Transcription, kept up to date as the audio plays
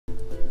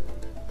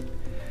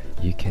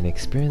You can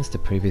experience the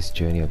previous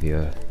journey of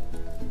your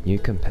new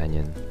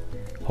companion,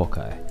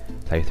 Hawkeye.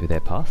 Play through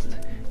their past.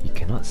 You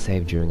cannot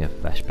save during a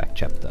flashback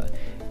chapter.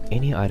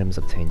 Any items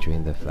obtained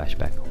during the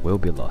flashback will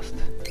be lost.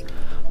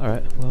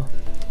 Alright, well,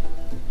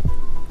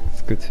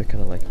 it's good to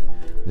kind of like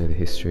know the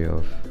history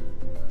of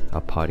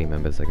our party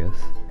members, I guess.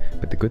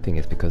 But the good thing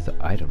is, because the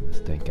items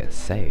don't get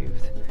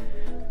saved,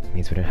 it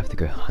means we don't have to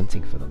go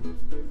hunting for them.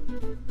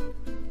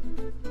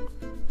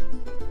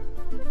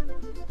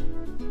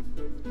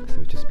 So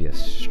it'll just be a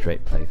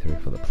straight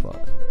playthrough for the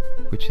plot,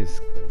 which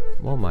is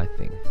more my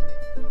thing.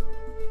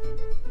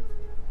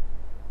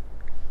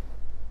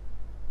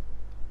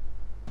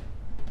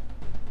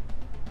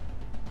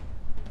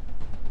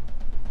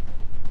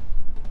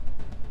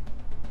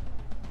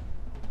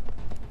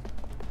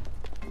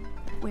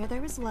 Where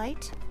there is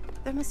light,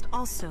 there must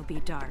also be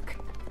dark.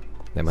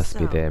 That must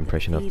be their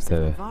impression of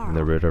the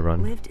Naruto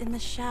run. Lived in the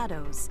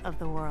shadows of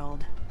the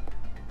world.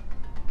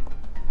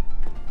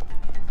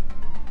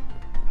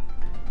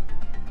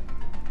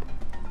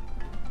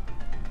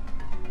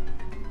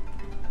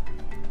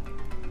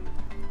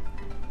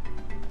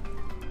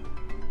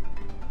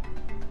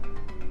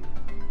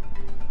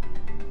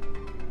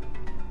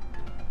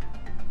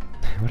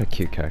 What a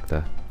cute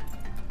character.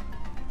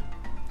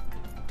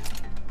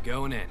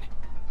 Going in.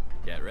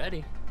 Get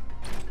ready.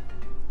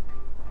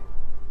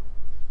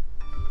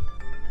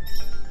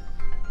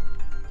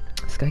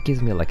 This guy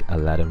gives me like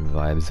Aladdin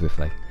vibes with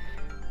like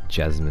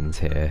Jasmine's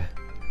hair.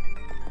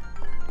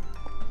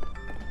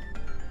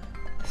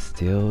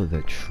 Steal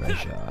the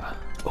treasure.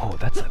 Oh,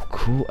 that's a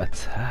cool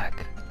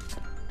attack.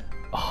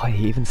 Oh,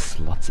 he even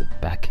slots it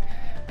back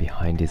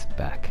behind his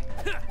back.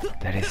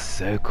 That is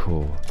so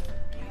cool.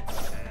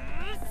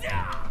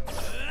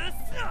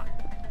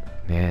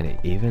 Man, it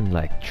even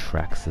like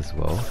tracks as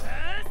well,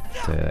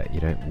 so that you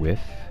don't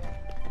whiff.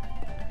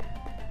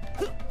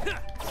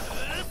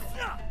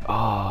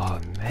 Oh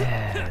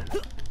man.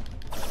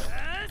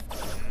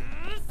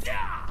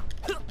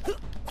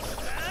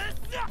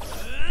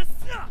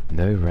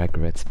 No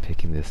regrets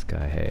picking this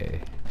guy,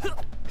 hey.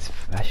 He's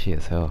flashy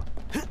as hell.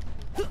 What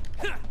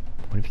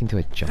if you can do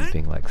a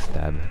jumping like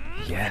stab?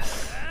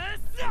 Yes!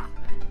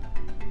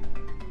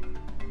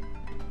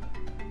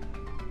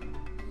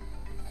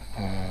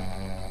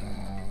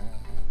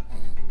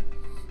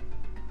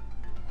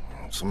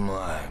 It's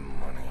my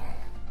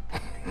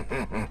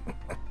money.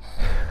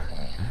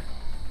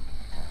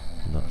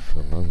 Not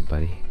for long,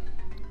 buddy.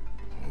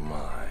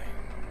 Mine.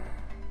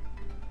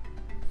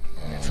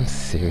 Some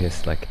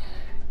serious like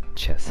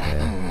chest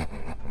hair.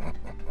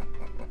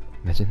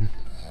 Imagine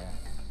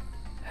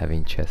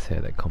having chest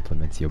hair that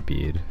complements your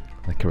beard,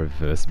 like a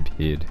reverse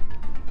beard.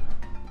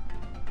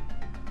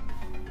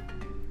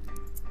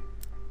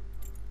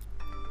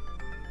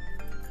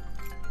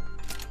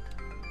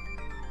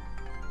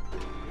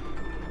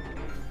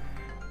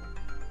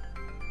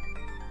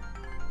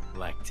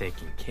 Like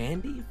taking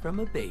candy from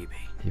a baby.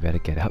 You better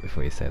get out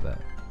before you say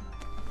that.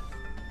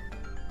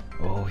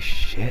 Oh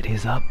shit,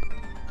 he's up.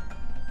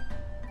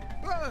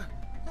 Ah,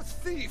 a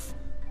thief!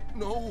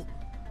 No,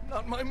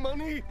 not my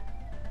money!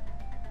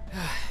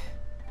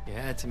 You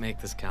had to make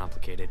this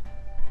complicated.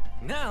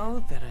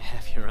 Now that I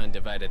have your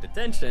undivided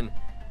attention,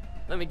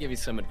 let me give you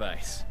some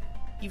advice.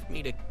 You've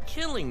made a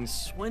killing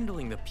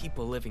swindling the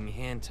people living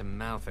hand to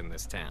mouth in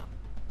this town.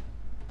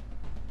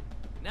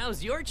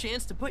 Now's your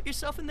chance to put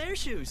yourself in their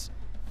shoes.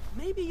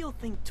 Maybe you'll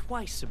think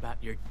twice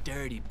about your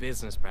dirty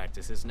business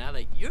practices now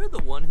that you're the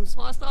one who's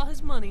lost all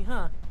his money,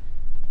 huh?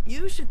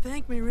 You should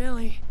thank me,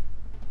 really.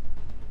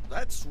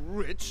 That's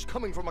rich,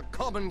 coming from a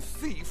common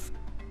thief.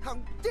 How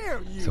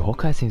dare you! So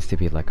Hawkeye seems to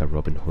be like a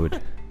Robin Hood.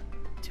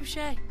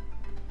 Touché.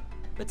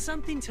 But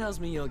something tells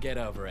me you'll get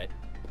over it.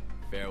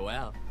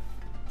 Farewell.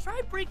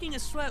 Try breaking a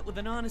sweat with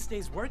an honest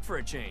day's work for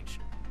a change.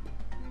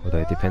 Although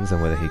it depends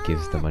on whether he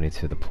gives the money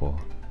to the poor.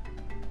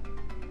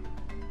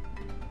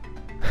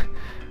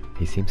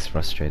 He seems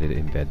frustrated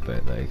in bed,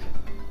 but like,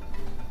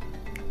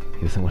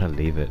 he doesn't want to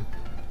leave it.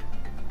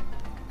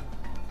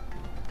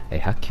 Hey,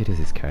 how cute is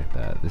this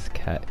character? This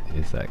cat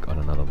is like on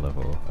another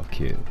level of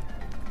cute.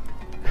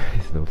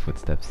 His little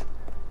footsteps.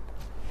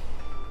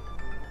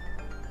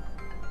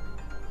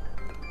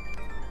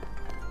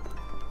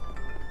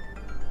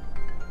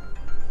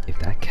 If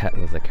that cat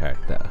was a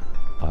character,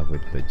 I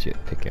would legit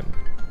pick him.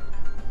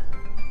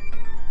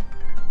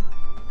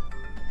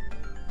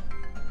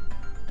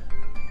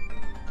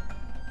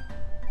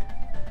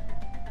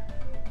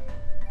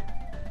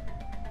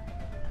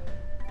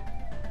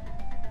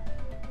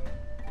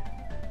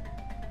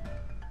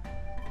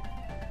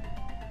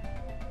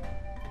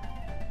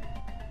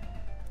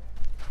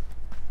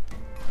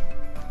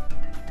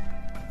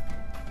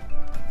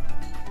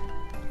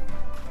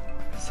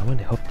 Someone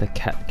help the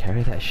cat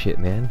carry that shit,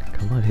 man.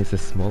 Come on, he's the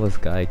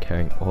smallest guy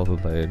carrying all the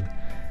load.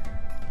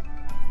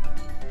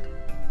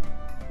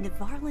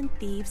 Nevarland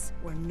thieves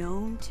were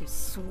known to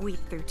sweep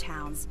through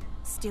towns,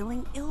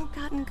 stealing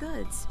ill-gotten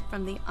goods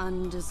from the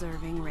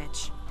undeserving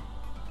rich,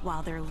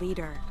 while their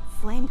leader,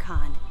 Flame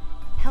Khan,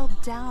 held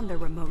down the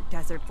remote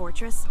desert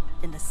fortress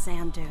in the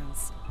sand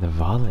dunes.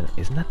 Nevarland,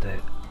 isn't that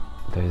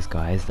those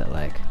guys that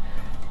like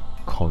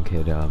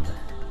conquered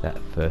that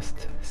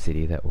first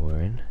city that we're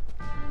in.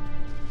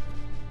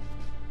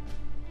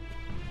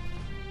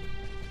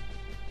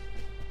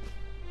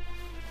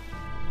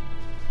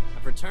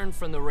 I've returned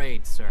from the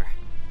raid, sir.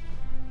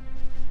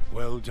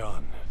 Well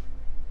done.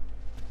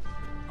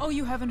 Oh,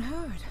 you haven't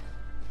heard?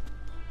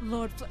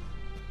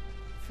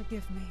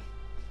 Forgive me.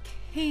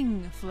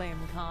 King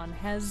Flamecon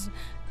has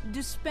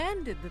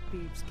disbanded the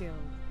Thieves Guild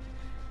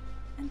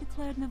and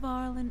declared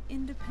Navarre an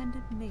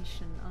independent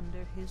nation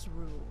under his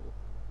rule.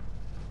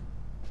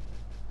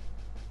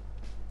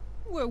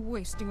 We're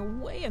wasting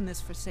away in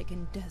this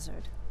forsaken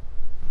desert.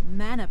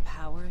 Mana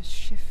power is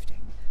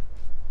shifting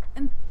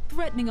and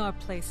threatening our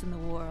place in the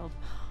world.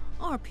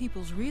 Our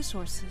people's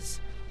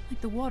resources,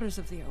 like the waters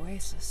of the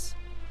oasis,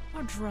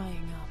 are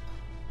drying up.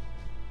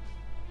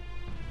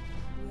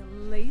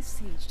 We'll lay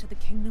siege to the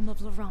kingdom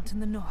of Laurent in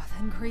the north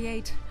and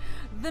create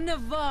the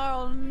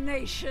Navarre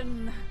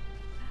nation.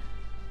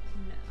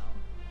 Now,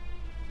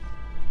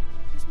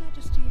 His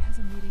Majesty has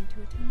a meeting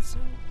to attend, so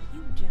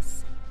you just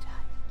sit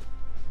tight.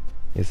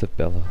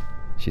 Isabella.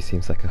 She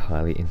seems like a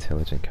highly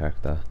intelligent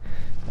character.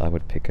 I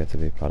would pick her to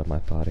be part of my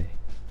party.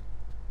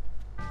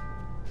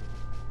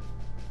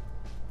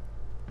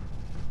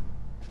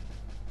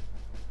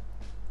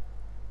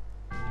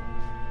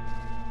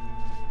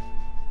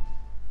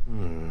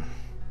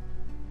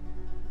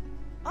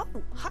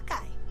 Oh,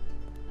 Hawkeye.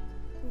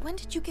 When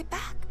did you get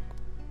back?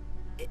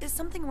 Is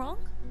something wrong?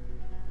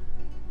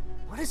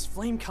 What is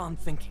Flamecon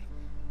thinking?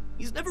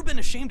 He's never been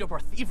ashamed of our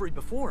thievery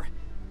before.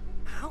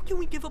 How can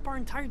we give up our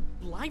entire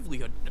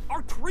livelihood,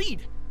 our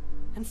creed?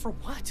 And for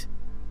what?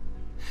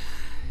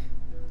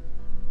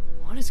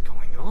 What is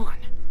going on?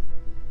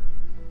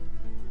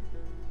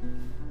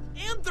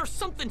 And there's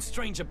something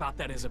strange about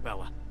that,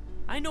 Isabella.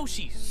 I know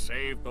she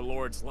saved the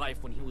Lord's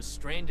life when he was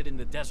stranded in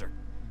the desert.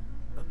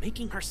 But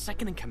making her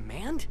second in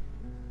command?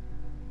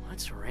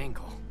 What's her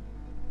angle?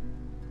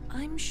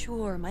 I'm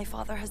sure my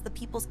father has the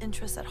people's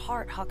interests at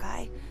heart,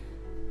 Hawkeye.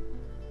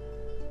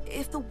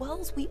 If the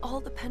wells we all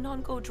depend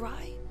on go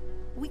dry,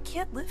 we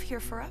can't live here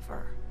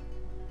forever.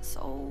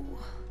 So...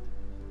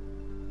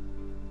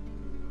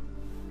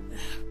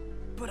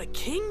 But a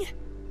king?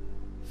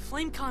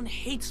 Flamecon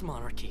hates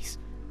monarchies.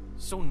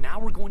 So now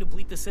we're going to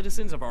bleed the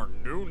citizens of our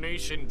new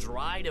nation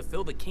dry to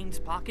fill the king's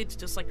pockets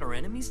just like our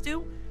enemies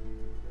do?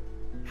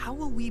 How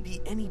will we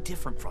be any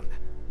different from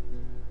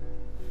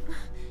them?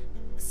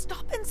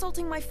 Stop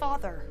insulting my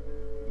father.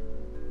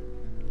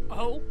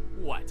 Oh,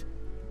 what?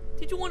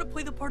 Did you want to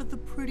play the part of the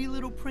pretty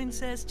little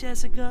princess,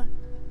 Jessica?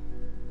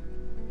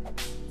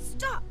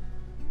 Stop!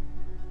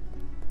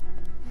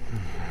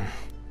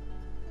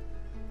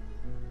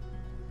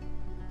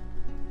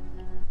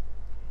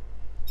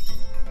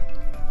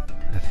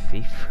 A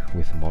thief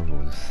with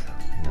morals.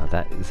 Now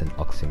that is an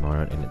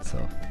oxymoron in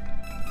itself.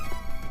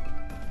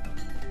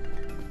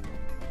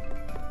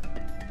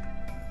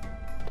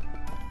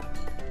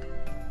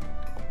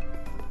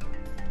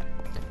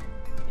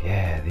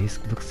 Yeah, these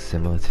look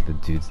similar to the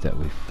dudes that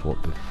we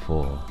fought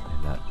before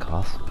in that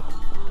castle.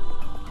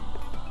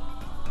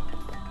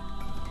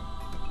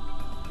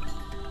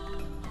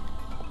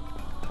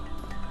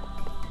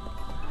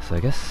 So I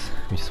guess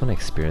we just want to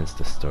experience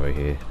the story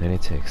here. No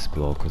need to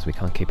explore because we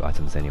can't keep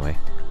items anyway.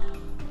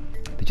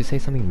 Did you say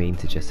something mean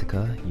to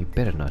Jessica? You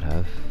better not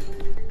have.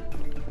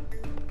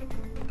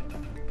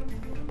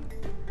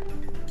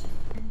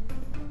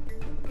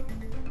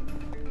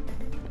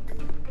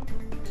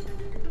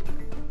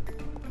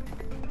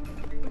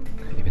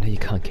 Even though you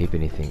can't keep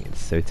anything,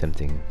 it's so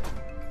tempting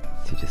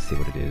to just see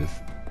what it is.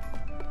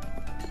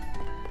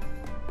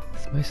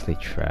 It's mostly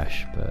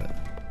trash, but...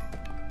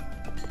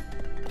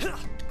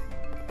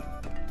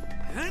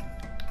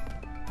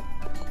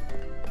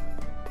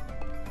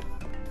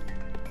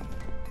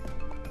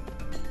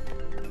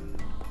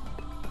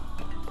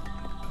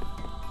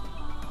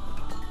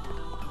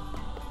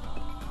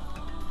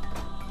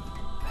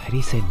 How do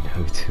you say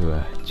no to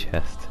a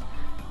chest?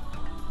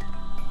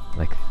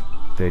 Like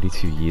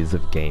 32 years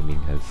of gaming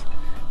has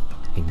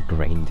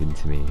ingrained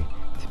into me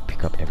to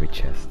pick up every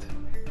chest.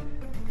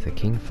 So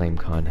King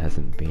Flamecon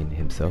hasn't been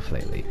himself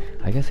lately.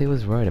 I guess he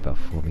was right about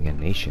forming a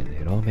nation.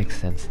 It all makes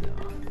sense now.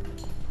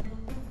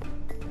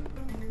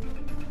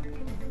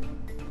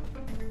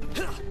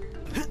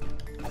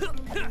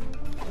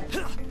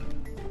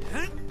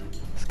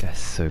 This guy's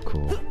so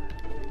cool.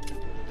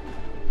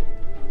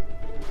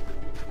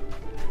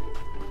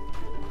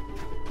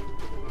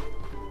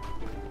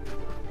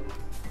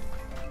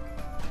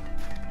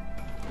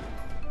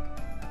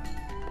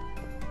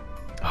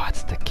 Oh,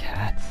 it's the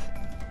cat.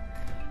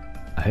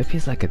 I hope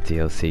he's like a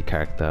DLC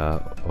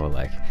character, or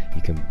like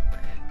you can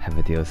have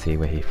a DLC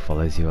where he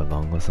follows you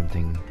along or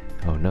something.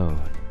 Oh no,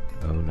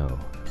 I'm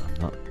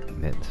not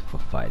meant for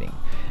fighting.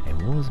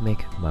 And wolves make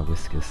my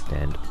whiskers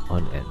stand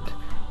on end.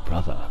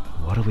 Brother,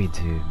 what do we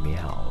do,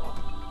 meow?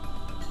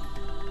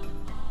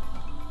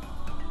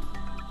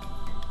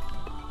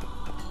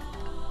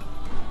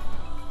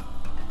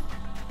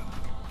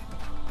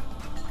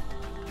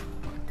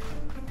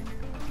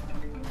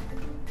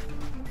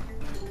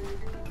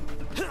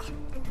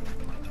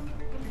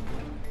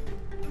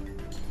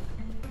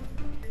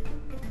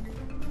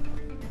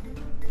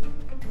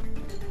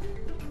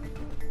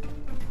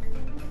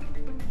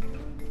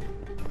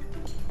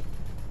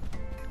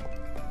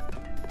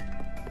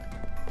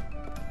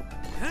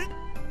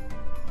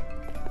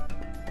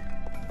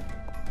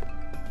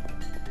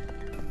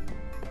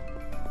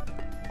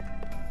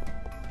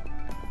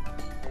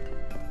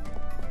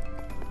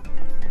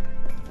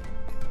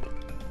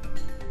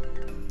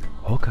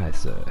 Hawkeye,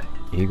 sir.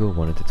 Eagle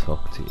wanted to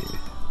talk to you.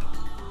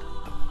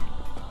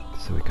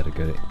 So we gotta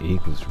go to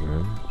Eagle's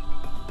room.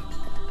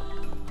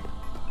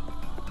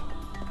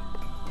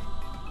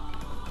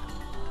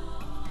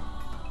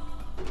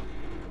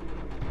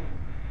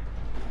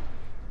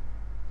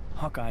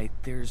 Hawkeye,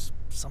 there's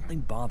something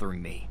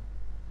bothering me.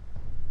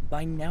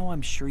 By now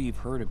I'm sure you've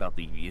heard about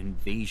the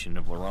invasion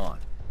of Duran.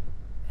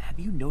 Have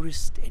you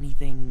noticed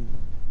anything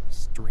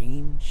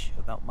strange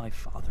about my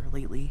father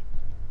lately?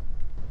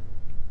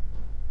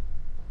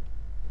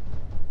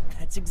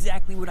 That's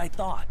exactly what I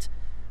thought.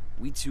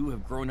 We two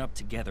have grown up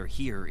together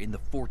here in the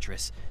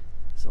fortress,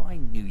 so I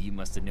knew you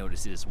must have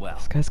noticed it as well.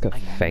 This guy's got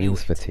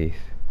fangs for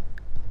teeth.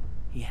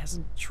 He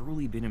hasn't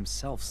truly been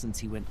himself since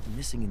he went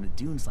missing in the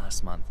dunes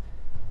last month.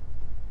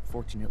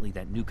 Fortunately,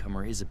 that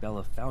newcomer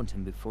Isabella found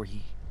him before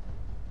he...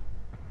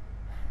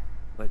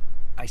 But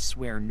I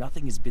swear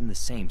nothing has been the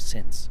same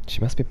since.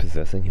 She must be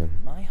possessing him.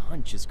 My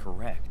hunch is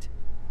correct.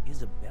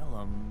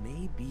 Isabella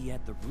may be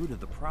at the root of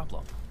the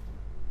problem.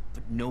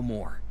 But no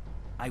more.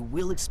 I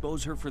will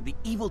expose her for the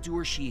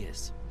evildoer she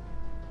is.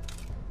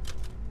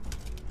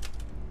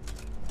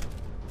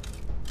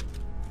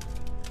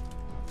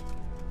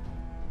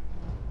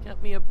 Cut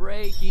me a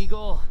break,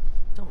 Eagle.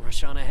 Don't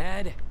rush on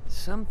ahead.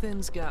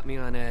 Something's got me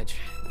on edge.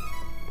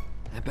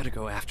 I better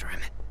go after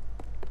him.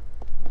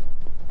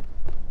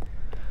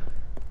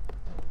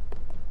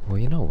 Well,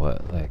 you know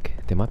what? Like,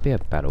 there might be a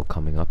battle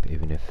coming up,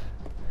 even if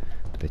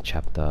the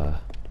chapter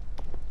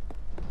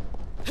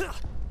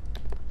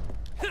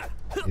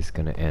is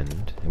gonna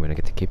end and we don't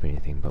get to keep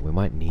anything, but we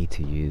might need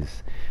to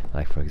use,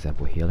 like, for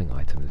example, healing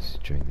items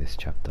during this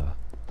chapter.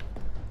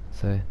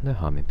 So, no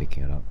harm in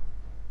picking it up.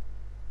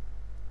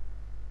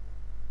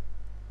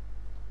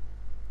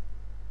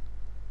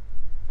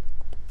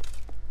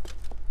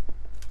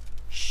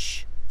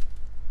 Shh.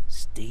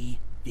 Stay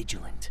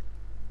vigilant.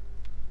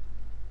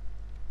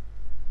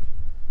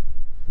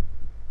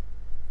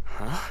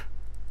 Huh?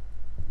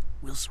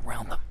 We'll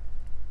surround them.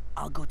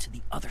 I'll go to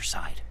the other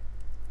side.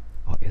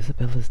 Oh,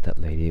 Isabella's that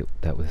lady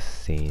that was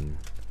seen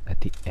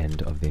at the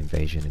end of the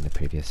invasion in the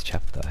previous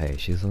chapter. Hey,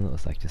 she's the one that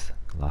was like just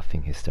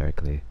laughing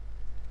hysterically.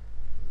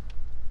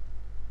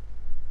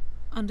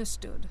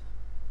 Understood.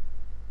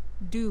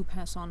 Do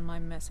pass on my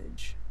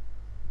message.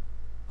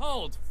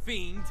 Hold,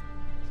 fiend!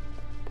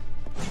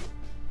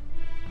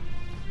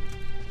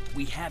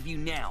 We have you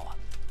now.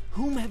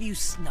 Whom have you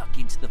snuck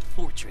into the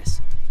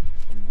fortress?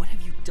 And what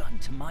have you done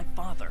to my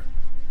father?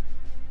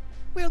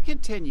 We'll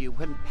continue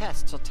when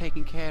pests are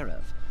taken care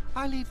of.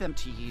 I leave them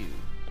to you.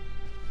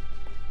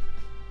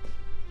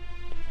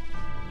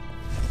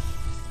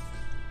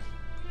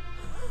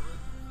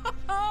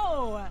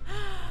 Oh!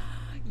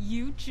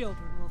 You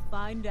children will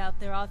find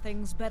out there are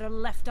things better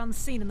left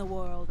unseen in the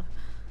world.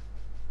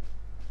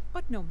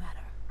 But no matter.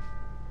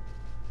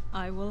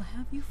 I will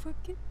have you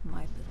forget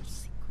my little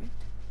secret.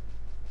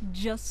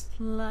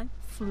 Just like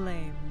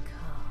flame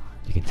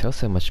card. You can tell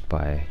so much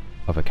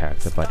of a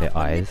character by their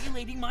eyes.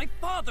 Manipulating my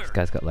father. This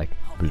guy's got like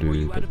I'll throw blue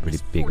you out but of really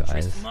this big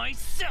fortress eyes,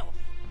 myself.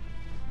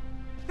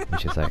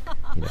 which is like,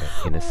 you know,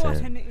 What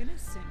innocent. an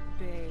innocent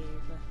babe.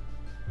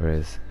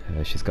 Whereas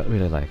she's got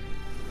really like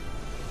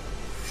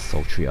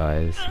sultry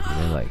eyes, you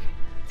know, like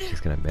she's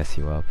gonna mess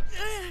you up.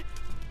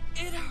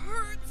 It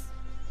hurts!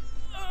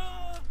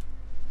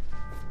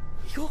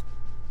 Eagle,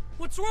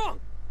 what's wrong?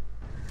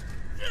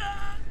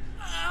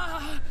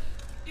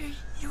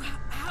 You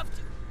have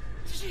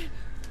to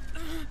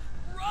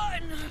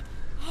run,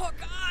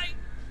 Hawkeye.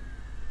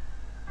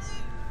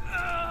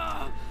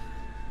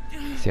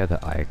 See how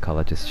the eye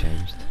color just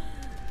changed?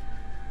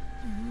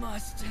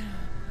 Must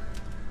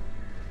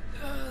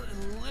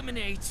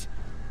eliminate.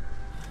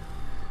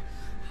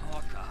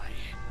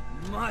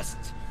 Hawkeye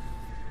must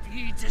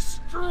be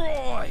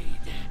destroyed.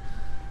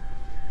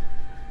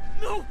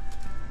 No,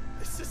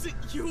 this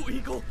isn't you,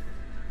 Eagle.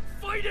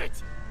 Fight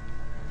it!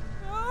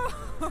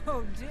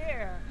 Oh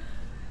dear.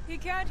 He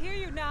can't hear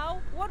you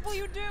now. What will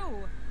you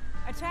do?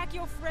 Attack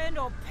your friend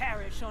or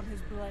perish on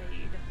his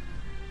blade?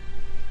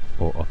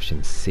 Or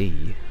option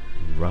C,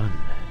 run.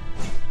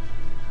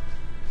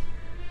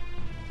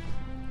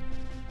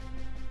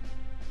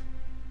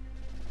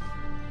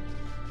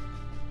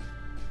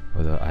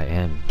 Although I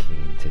am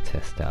keen to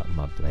test out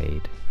my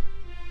blade.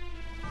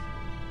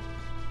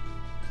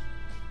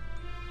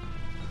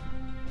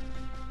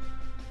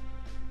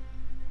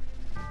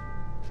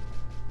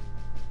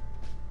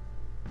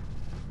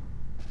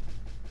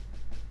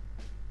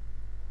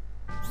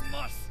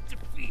 Must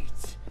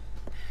defeat.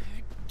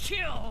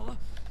 Kill.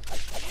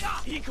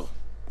 Eagle,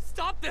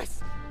 stop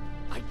this!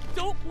 I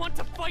don't want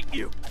to fight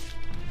you!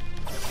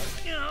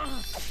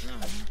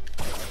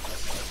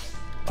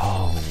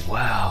 Oh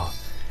wow!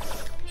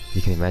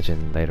 You can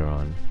imagine later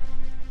on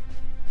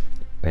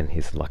when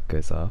his luck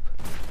goes up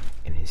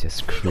and he's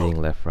just critting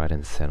left, right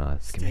and center.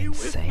 It's gonna be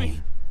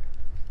insane.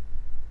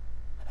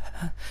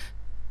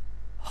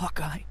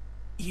 Hawkeye,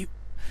 you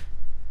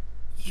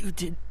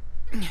did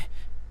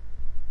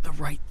the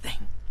right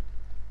thing.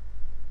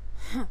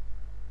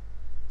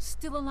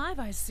 Still alive,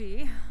 I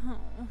see.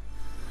 Oh.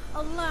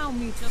 Allow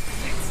me to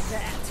fix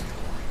that.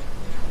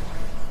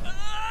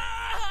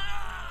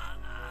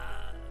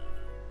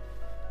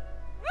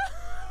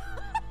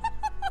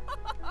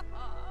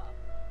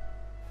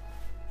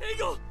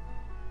 Eagle!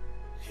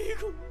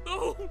 Eagle,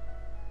 no!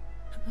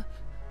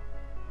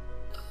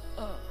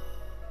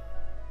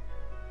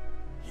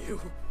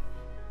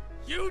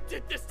 You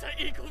did this to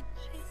Eagle,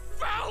 you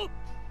foul!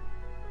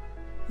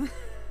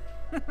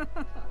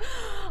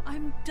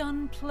 I'm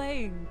done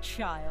playing,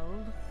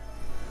 child.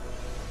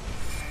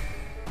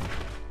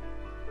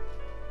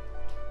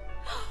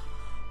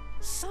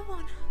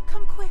 Someone,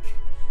 come quick.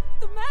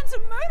 The man's a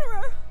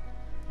murderer!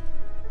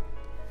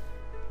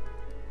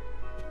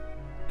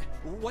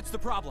 What's the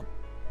problem?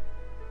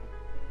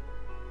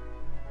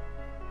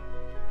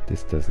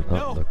 This does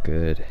not look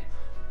good.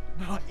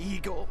 Not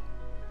Eagle.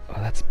 Oh,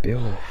 that's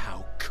Bill.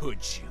 How could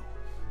you?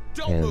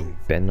 Don't And move!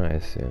 Ben, I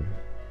assume.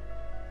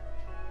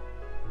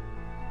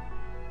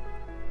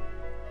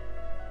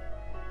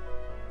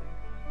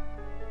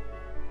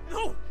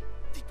 No!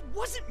 It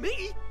wasn't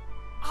me!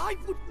 I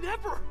would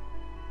never!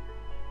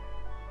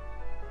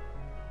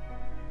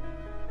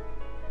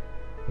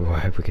 Oh, I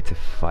hope we get to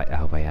fight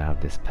our way out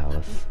of this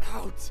palace.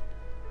 Out!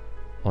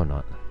 Or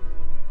not.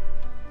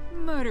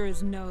 Murder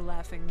is no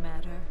laughing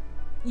matter.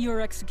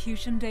 Your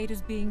execution date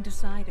is being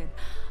decided.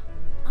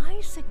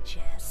 I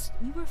suggest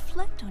you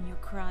reflect on your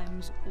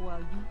crimes while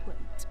you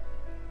wait.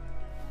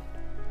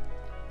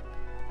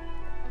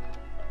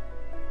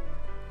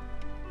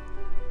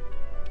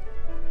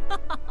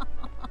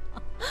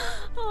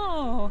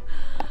 Oh,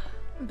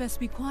 best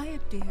be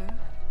quiet, dear.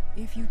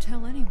 If you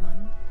tell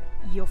anyone,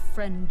 your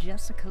friend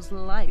Jessica's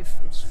life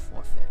is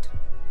forfeit.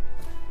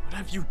 What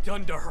have you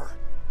done to her?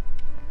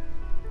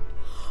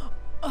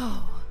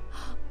 Oh,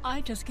 I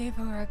just gave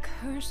her a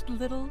cursed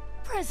little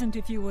present,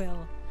 if you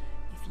will.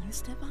 If you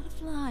step out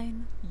of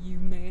line, you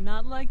may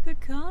not like the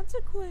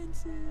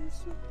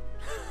consequences.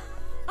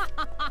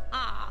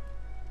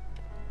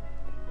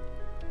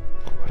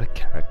 What a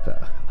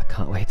character. I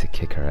can't wait to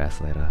kick her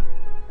ass later.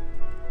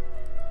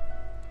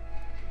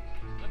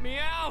 Let me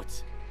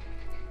out!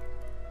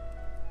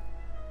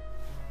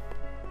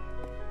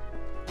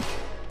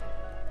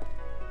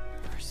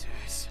 Where's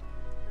this?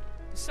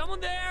 Is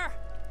someone there?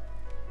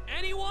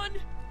 Anyone?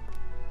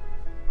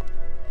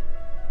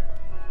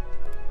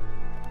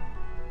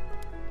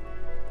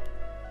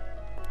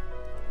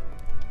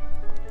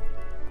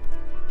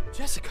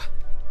 Jessica!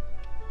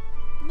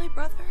 My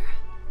brother,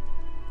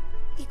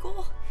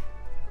 Eagle,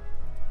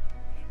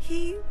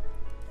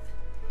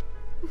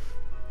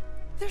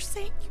 they're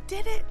saying you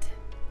did it.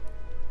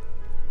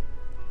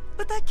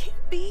 But that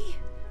can't be.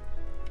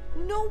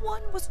 No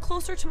one was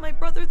closer to my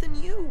brother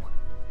than you.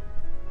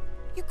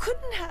 You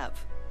couldn't have.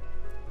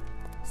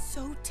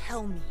 So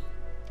tell me,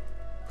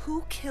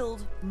 who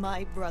killed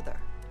my brother?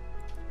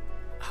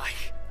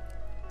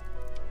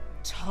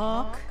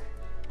 Talk,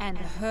 and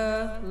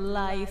her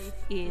life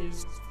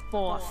is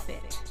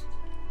forfeit.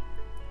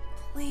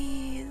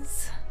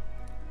 Please,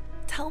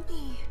 tell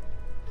me,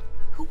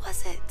 who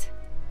was it?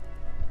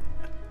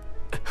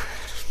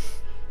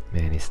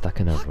 Man, he's stuck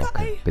in a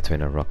Hawkeye!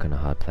 between a rock and a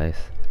hard place.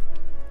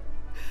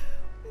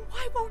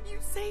 Why won't you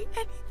say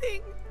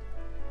anything?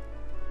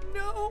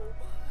 No.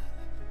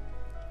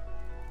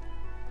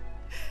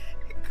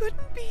 It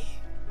couldn't be.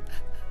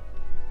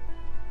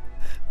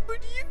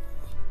 But you...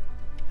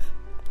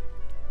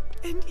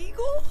 and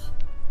Eagle?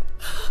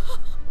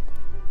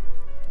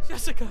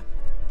 Jessica!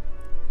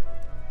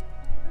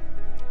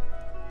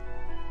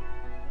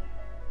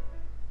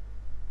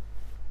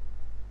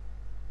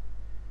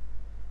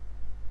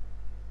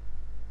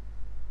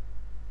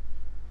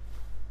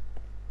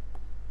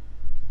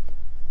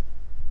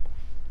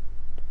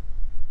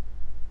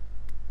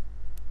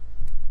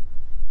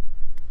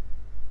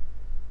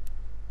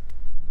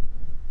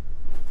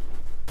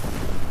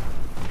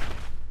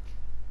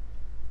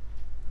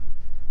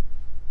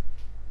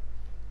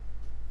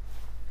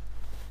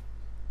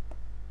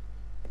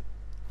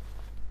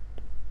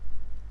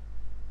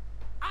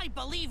 I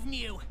believe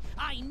Mew.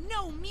 I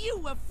know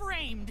Mew were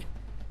framed.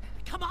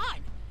 Come on.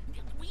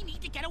 We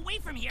need to get away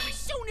from here as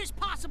soon as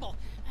possible.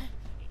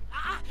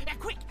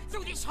 Quick,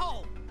 through this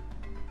hole.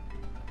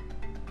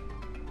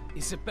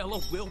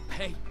 Isabella will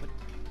pay, but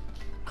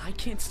I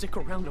can't stick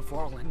around to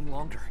Varl any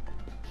longer.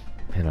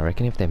 Man, I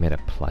reckon if they made a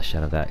plush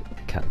out of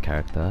that cat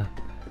character,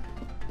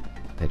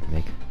 they'd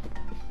make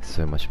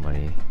so much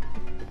money.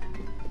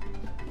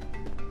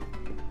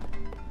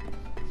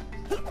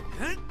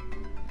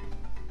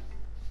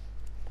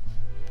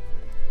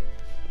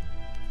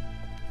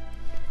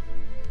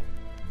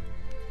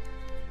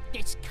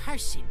 This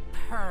cursed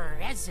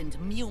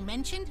present Mew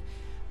mentioned,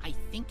 I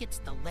think it's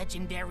the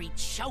legendary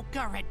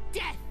choker of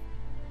death.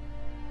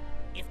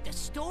 If the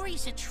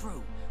stories are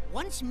true,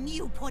 once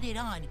Mew put it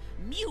on,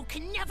 Mew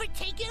can never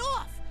take it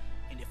off.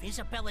 And if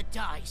Isabella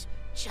dies,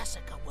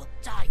 Jessica will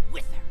die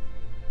with her.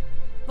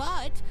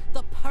 But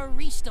the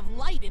Priest of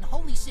Light in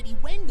Holy City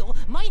Wendell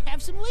might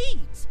have some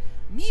leads.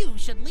 Mew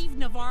should leave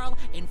Navarre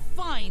and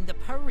find the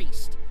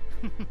Priest.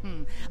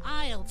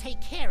 I'll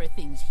take care of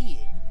things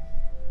here.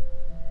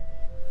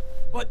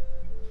 What?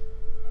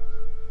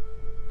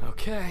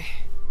 Okay.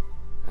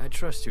 I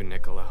trust you,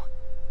 Niccolo.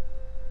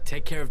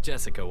 Take care of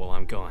Jessica while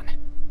I'm gone.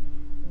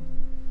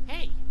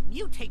 Hey,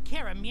 you take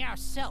care of me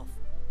yourself.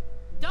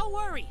 Don't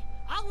worry,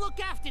 I'll look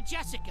after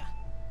Jessica.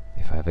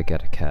 If I ever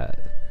get a cat,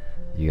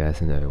 you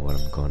guys know what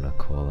I'm gonna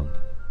call him.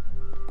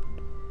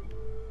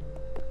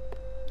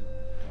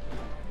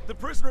 The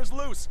prisoner's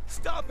loose!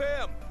 Stop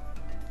him!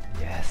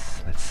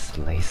 Yes, let's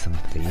slay some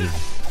thieves.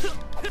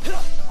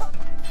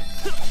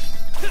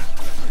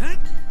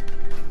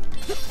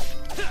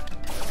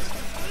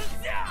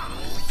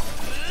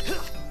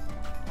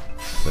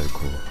 So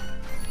cool.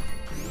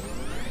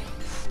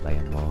 Slay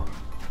 'em all.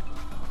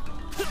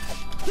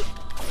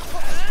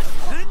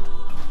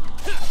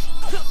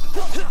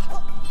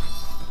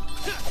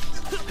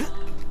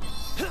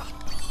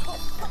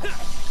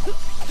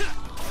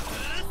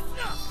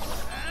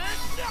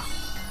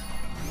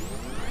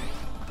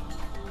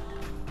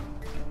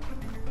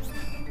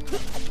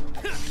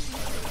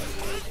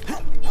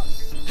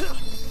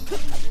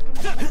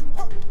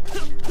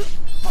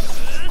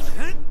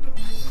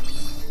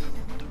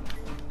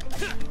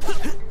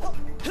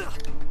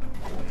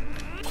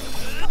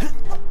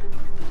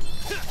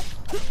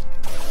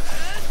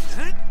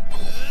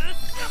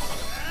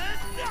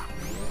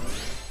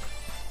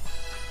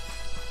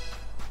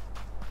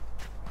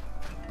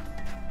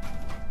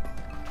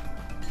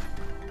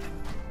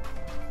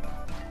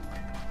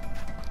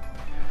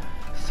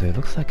 So it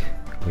looks like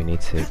we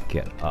need to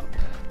get up.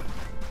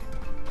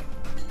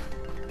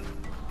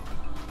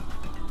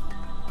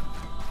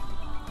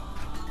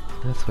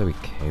 That's where we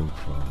came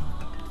from.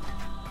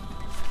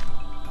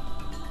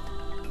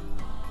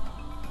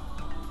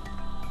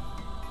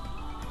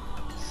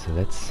 So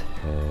let's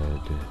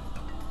head...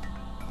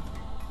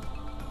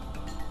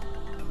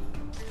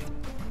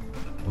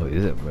 Or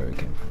is it where we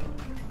came from?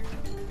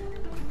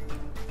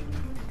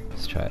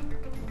 Let's try it.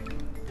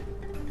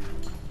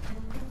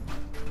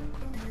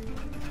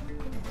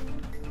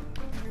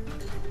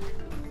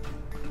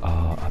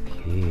 Oh, up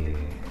here.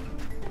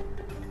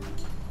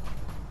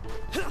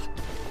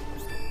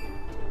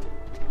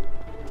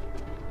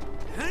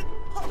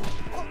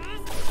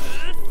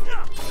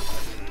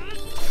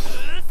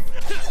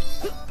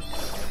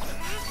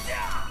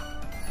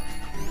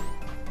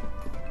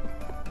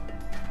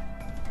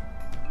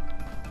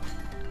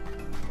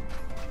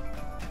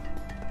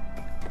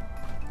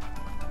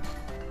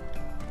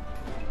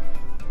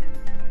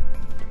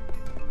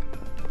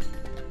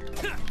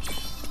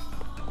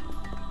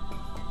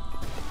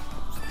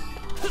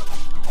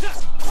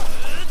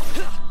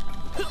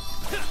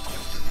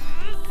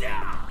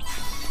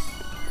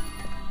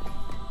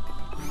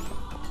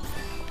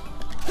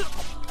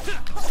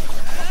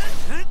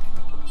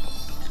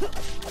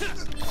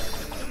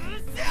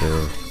 So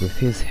with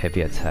his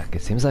heavy attack,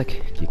 it seems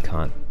like you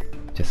can't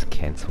just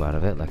cancel out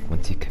of it. Like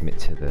once you commit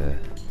to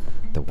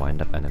the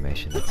wind up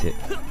animation, that's it.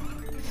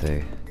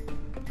 So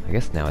I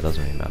guess now it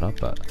doesn't really matter,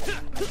 but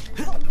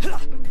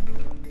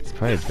it's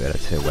probably better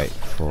to wait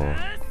for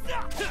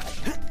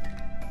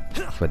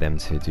them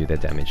to do their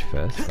damage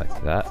first,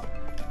 like that,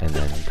 and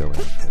then go in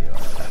for your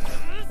attack.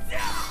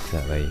 So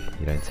that way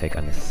you don't take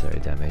unnecessary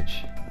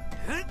damage.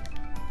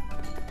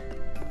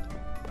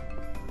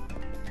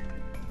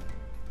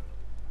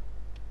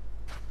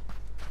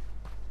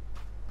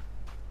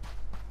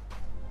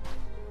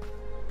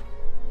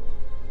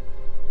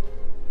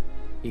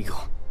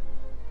 Eagle,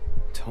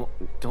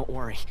 don't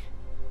worry.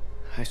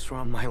 I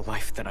swear on my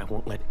life that I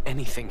won't let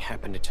anything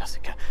happen to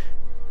Jessica.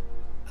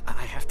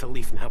 I have to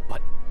leave now,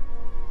 but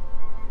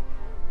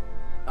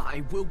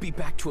I will be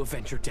back to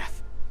avenge your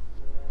death,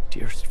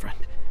 dearest friend.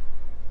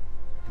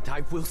 And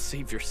I will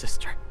save your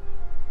sister.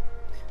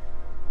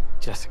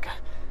 Jessica,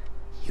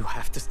 you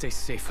have to stay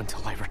safe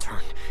until I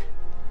return.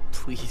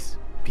 Please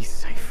be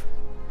safe.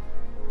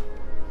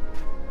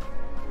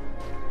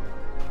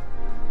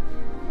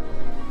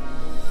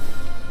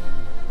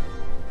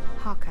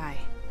 Hawkeye,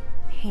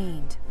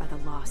 pained by the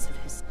loss of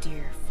his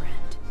dear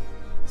friend,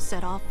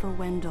 set off for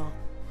Wendell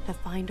to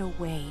find a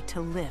way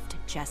to lift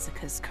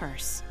Jessica's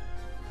curse.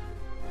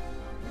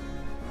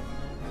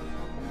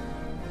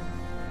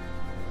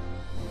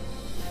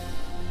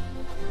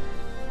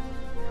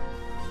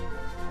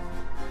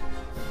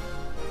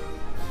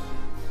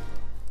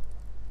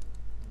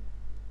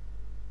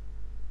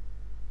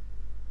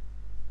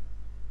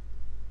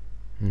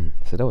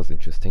 So that was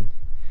interesting.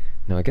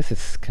 Now I guess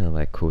it's kind of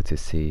like cool to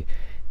see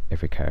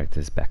every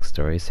character's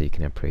backstory so you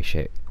can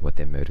appreciate what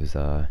their motives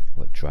are,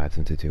 what drives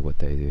them to do what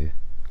they do.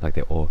 Like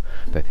they're all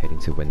both heading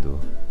to Wendell.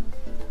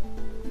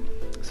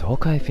 So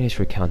Hawkeye finished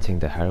recounting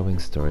the harrowing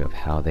story of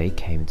how they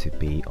came to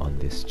be on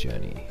this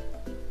journey.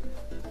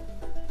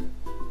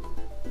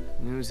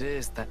 News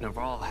is that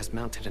Naval has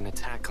mounted an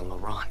attack on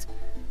Laurent.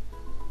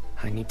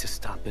 I need to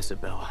stop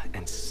Isabella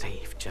and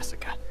save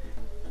Jessica.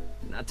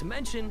 Not to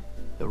mention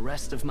the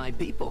rest of my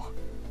people.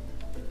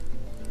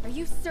 Are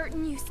you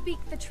certain you speak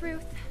the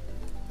truth?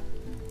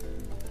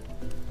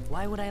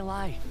 Why would I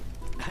lie?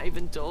 I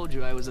even told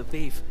you I was a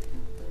thief.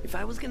 If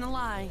I was gonna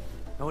lie,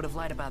 I would have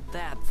lied about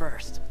that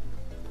first.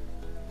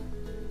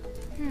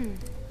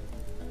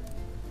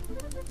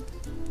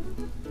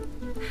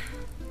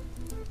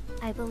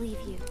 I believe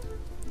you.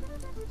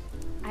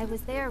 I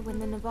was there when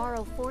the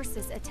Navarro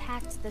forces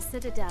attacked the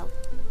Citadel.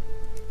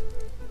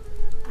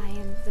 I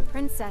am the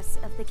princess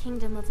of the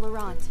Kingdom of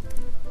Laurent.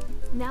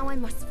 Now I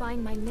must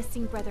find my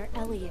missing brother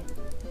Elliot,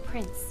 the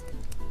prince.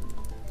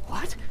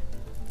 What?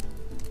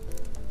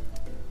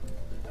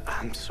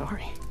 I'm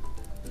sorry.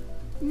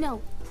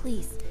 No,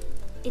 please.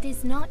 It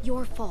is not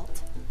your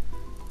fault.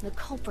 The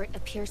culprit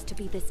appears to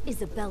be this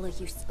Isabella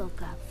you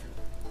spoke of.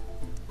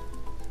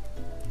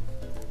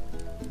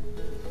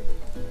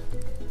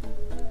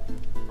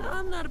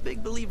 I'm not a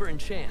big believer in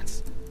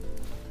chance.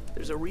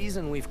 There's a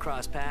reason we've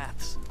crossed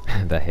paths.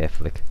 The hair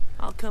flick.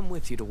 I'll come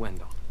with you to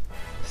Wendell.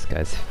 This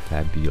guy's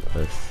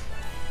fabulous.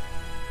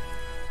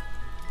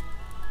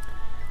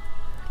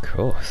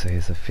 Cool, so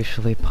he's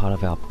officially part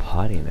of our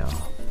party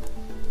now.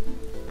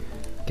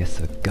 Guess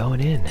we're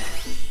going in.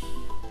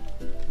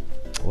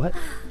 What?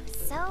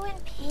 So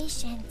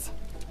impatient.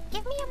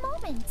 Give me a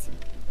moment.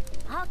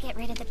 I'll get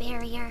rid of the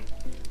barrier.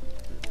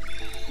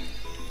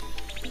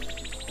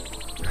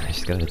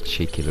 She's got a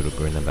cheeky little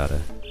grin about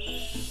her.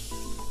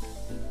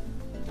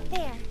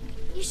 There.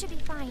 You should be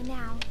fine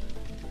now.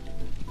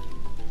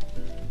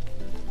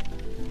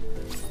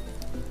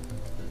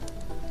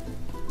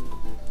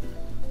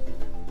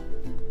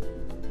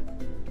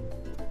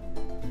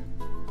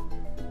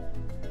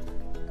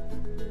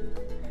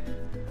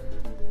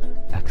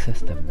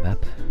 Access the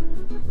map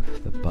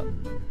with the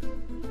button.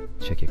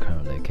 Check your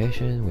current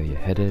location, where you're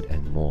headed,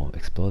 and more.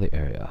 Explore the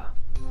area.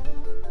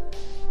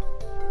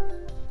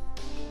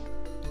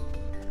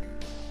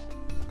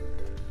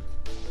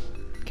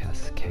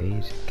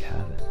 Cascade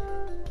Cavern.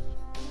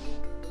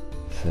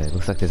 So it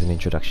looks like there's an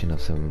introduction of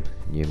some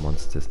new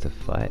monsters to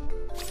fight.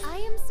 I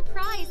am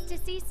surprised to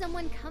see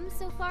someone come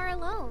so far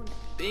alone.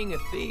 Being a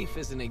thief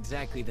isn't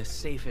exactly the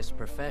safest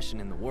profession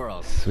in the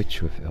world.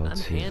 Switch with L2. I'm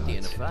handy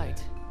in a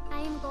fight.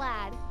 I am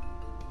glad.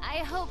 I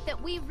hope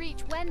that we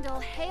reach Wendell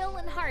hale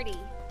and hearty.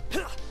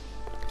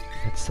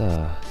 Let's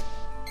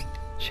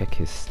check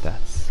his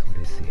stats. What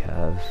does he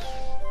have?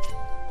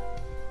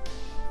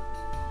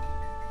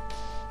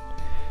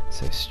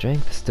 So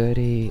strength,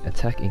 sturdy,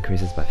 attack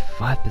increases by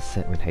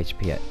 5% when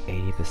HP at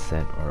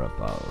 80% or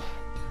above.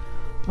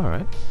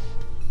 Alright.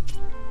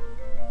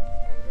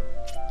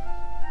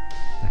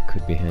 That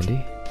could be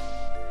handy.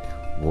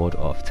 Ward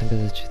off,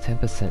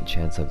 10%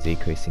 chance of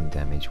decreasing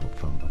damage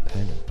from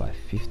opponent by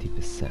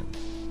 50%.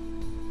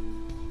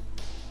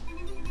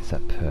 Is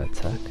that per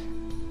attack?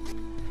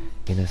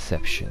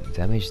 Interception,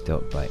 damage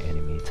dealt by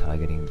enemy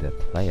targeting the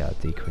player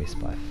decreased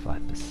by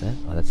 5%.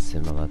 Oh, that's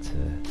similar to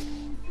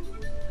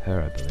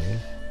her, I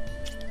believe.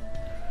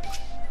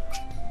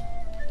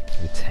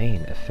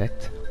 Retain,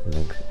 effect,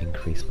 length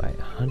increased by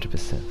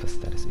 100% for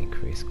status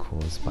increase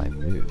caused by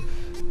move.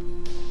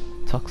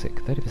 Toxic,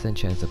 30%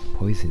 chance of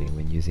poisoning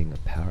when using a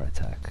power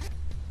attack.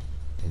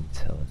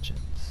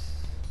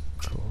 Intelligence,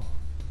 cool.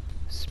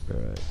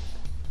 Spirit,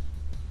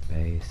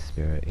 base,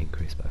 spirit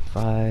increased by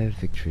 5.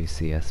 Victory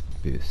CS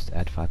boost,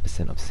 add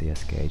 5% of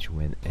CS gauge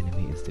when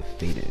enemy is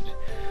defeated.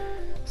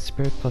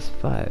 Spirit plus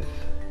 5.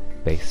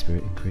 Base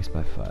spirit increased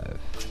by 5.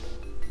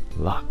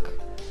 Luck,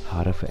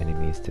 harder for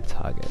enemies to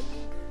target.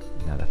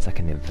 Now that's like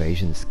an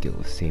evasion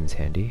skill, seems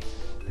handy.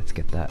 Let's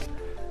get that.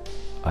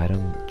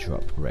 Item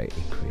drop rate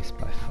increased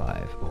by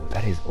 5. Oh,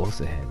 that is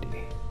also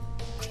handy.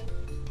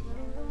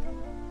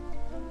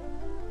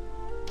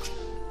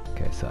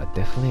 Okay, so I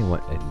definitely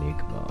want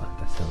Enigma.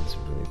 That sounds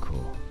really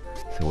cool.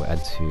 So we'll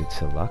add 2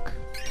 to luck.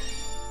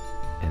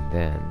 And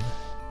then,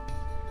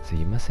 so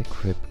you must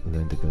equip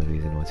learned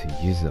abilities in order to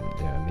use them.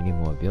 There are many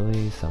more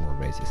abilities. Some will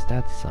raise your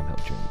stats, some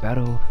help during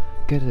battle.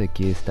 Go to the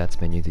gear stats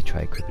menu to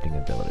try equipping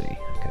ability.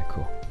 Okay,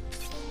 cool.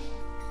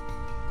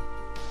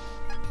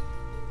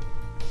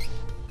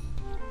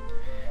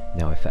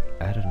 Now if I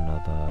add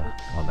another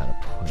amount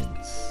of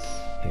points,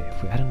 yeah,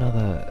 if we add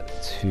another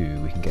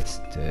 2, we can get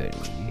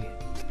sturdy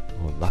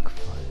or luck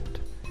find.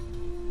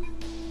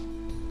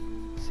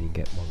 So you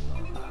get more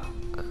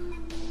luck.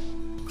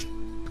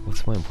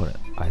 What's more important,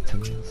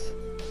 items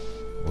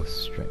or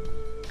strength?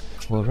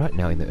 Well, right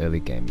now in the early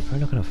game, you're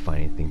probably not going to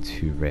find anything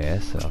too rare,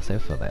 so I'll save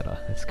it for later.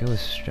 Let's go with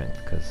strength,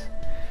 because,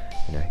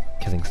 you know,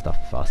 killing stuff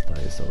faster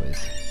is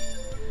always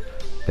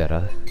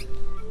better.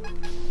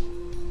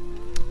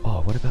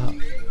 Oh, what about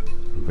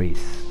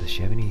Riesz? Does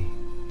she have any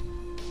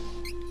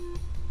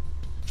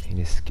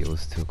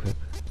skills to equip?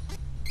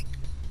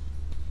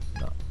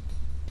 No.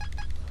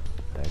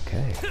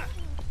 Okay.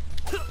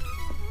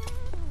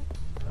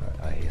 Alright,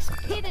 I hear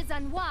something. It is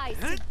unwise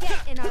to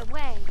get in our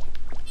way.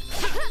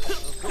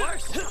 Of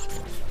course!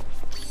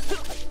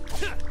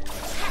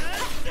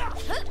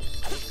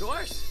 Of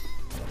course!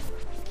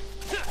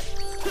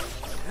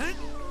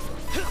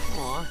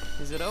 Aw,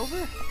 is it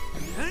over?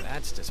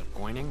 That's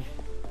disappointing.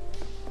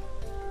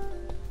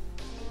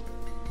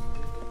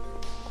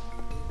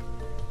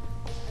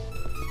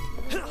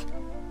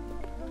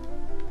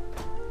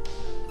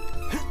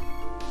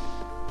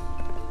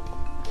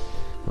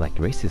 Like,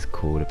 Riesz is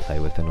cool to play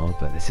with and all,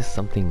 but there's just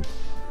something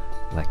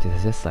Like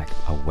there's just like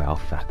a wow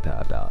factor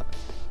about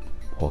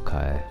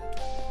Hawkeye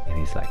and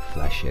his like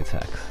flashy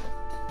attacks.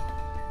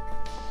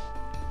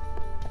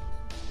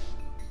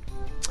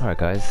 Alright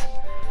guys,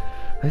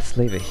 let's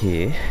leave it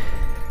here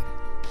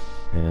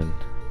and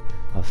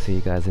I'll see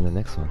you guys in the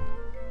next one.